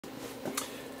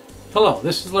Hello,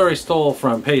 this is Larry Stoll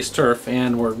from Pace Turf,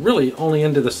 and we're really only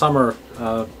into the summer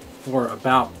for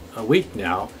about a week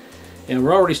now, and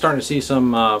we're already starting to see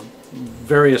some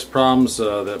various problems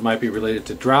that might be related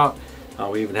to drought.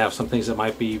 We even have some things that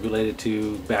might be related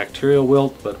to bacterial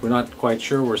wilt, but we're not quite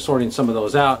sure. We're sorting some of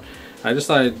those out. I just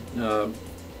thought I'd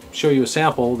show you a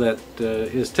sample that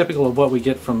is typical of what we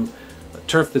get from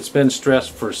turf that's been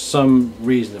stressed for some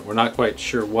reason that we're not quite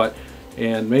sure what,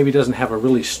 and maybe doesn't have a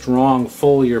really strong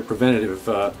foliar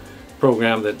preventative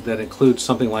program that includes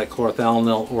something like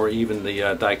chlorothalonil or even the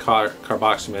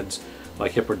dicarboximides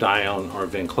like iprodione or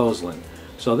vinclozolin.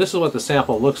 So this is what the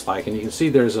sample looks like, and you can see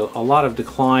there's a lot of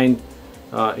decline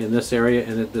in this area,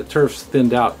 and the turf's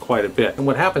thinned out quite a bit. And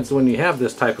what happens when you have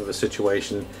this type of a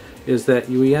situation is that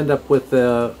you end up with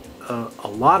a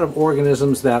lot of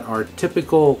organisms that are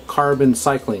typical carbon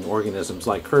cycling organisms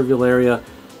like curvularia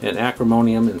and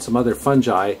acromonium and some other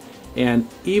fungi, and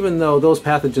even though those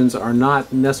pathogens are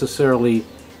not necessarily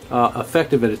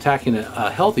effective at attacking a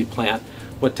healthy plant,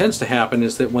 what tends to happen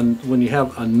is that when you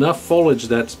have enough foliage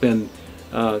that's been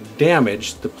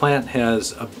damaged, the plant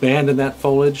has abandoned that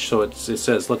foliage. So it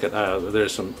says, look at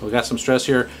we got some stress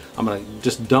here, I'm going to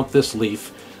just dump this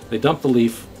leaf. They dump the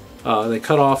leaf, they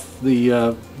cut off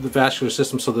the vascular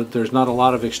system so that there's not a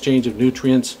lot of exchange of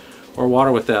nutrients or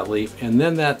water with that leaf, and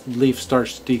then that leaf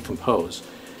starts to decompose.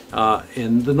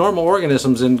 And the normal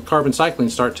organisms in carbon cycling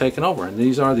start taking over, and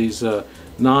these are these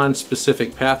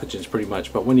non-specific pathogens pretty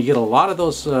much. But when you get a lot of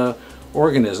those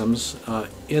organisms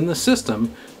in the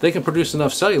system, they can produce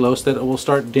enough cellulose that it will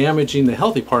start damaging the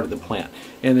healthy part of the plant.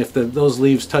 And if those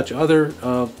leaves touch other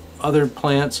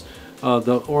plants,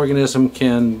 the organism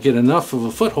can get enough of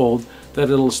a foothold that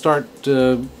it'll start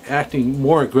acting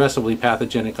more aggressively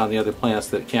pathogenic on the other plants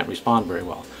that can't respond very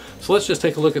well. So let's just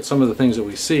take a look at some of the things that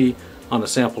we see on a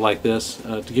sample like this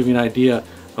to give you an idea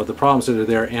of the problems that are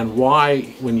there, and why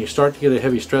when you start to get a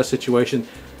heavy stress situation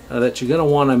that you're going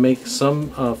to want to make some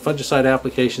fungicide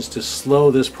applications to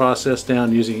slow this process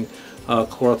down. Using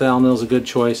chlorothalonil is a good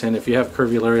choice, and if you have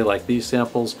curvularia like these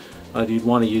samples, you'd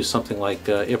want to use something like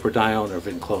iprodione or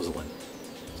vinclozolin.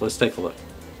 So let's take a look.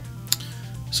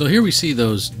 So here we see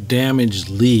those damaged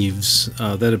leaves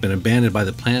that have been abandoned by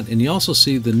the plant, and you also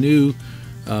see the new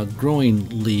growing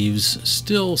leaves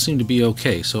still seem to be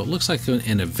okay. So it looks like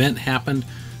an event happened.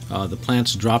 The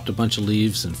plants dropped a bunch of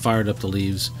leaves and fired up the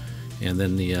leaves, and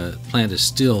then the plant is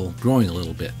still growing a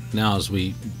little bit. Now as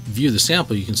we view the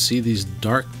sample, you can see these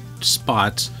dark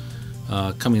spots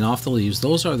coming off the leaves.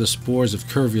 Those are the spores of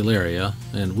curvularia,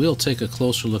 and we'll take a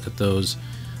closer look at those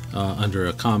under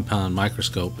a compound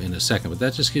microscope in a second, but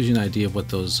that just gives you an idea of what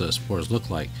those spores look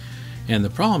like. And the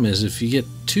problem is, if you get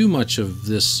too much of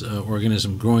this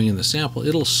organism growing in the sample,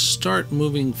 it'll start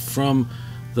moving from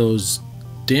those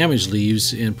damaged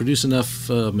leaves and produce enough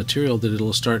material that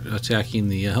it'll start attacking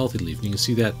the healthy leaf. And you can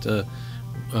see that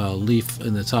leaf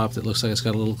in the top that looks like it's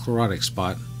got a little chlorotic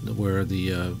spot where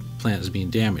the plant is being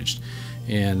damaged.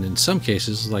 And in some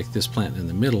cases, like this plant in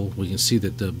the middle, we can see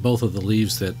that both of the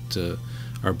leaves that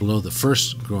are below the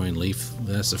first growing leaf,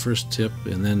 that's the first tip,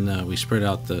 and then we spread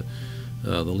out the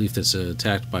leaf that's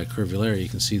attacked by curvularia. You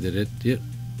can see that it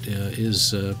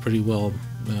is pretty well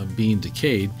being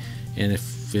decayed, and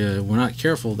if we're not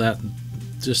careful, that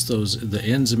just the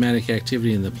enzymatic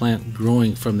activity in the plant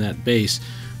growing from that base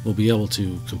will be able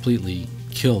to completely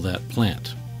kill that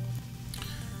plant.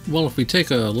 Well, if we take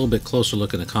a little bit closer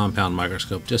look in the compound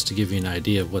microscope, just to give you an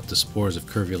idea of what the spores of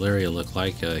curvularia look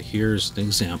like, here's an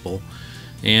example.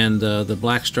 And the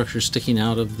black structure sticking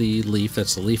out of the leaf,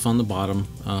 that's the leaf on the bottom,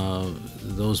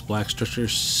 those black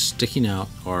structures sticking out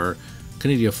are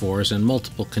conidiophores, and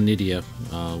multiple conidia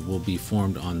will be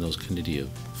formed on those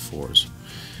conidiophores.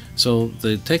 So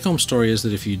the take-home story is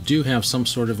that if you do have some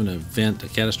sort of an event, a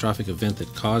catastrophic event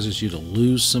that causes you to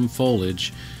lose some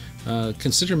foliage,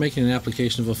 consider making an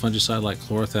application of a fungicide like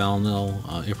chlorothalonil,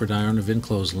 iprodione, or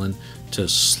vinclozolin to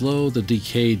slow the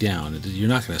decay down. You're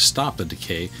not going to stop the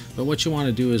decay, but what you want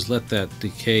to do is let that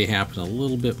decay happen a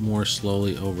little bit more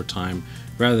slowly over time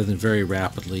rather than very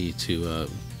rapidly to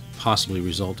possibly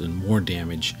result in more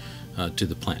damage to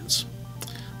the plants.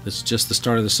 This is just the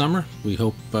start of the summer. We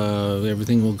hope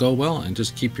everything will go well, and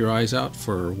just keep your eyes out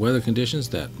for weather conditions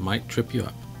that might trip you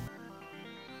up.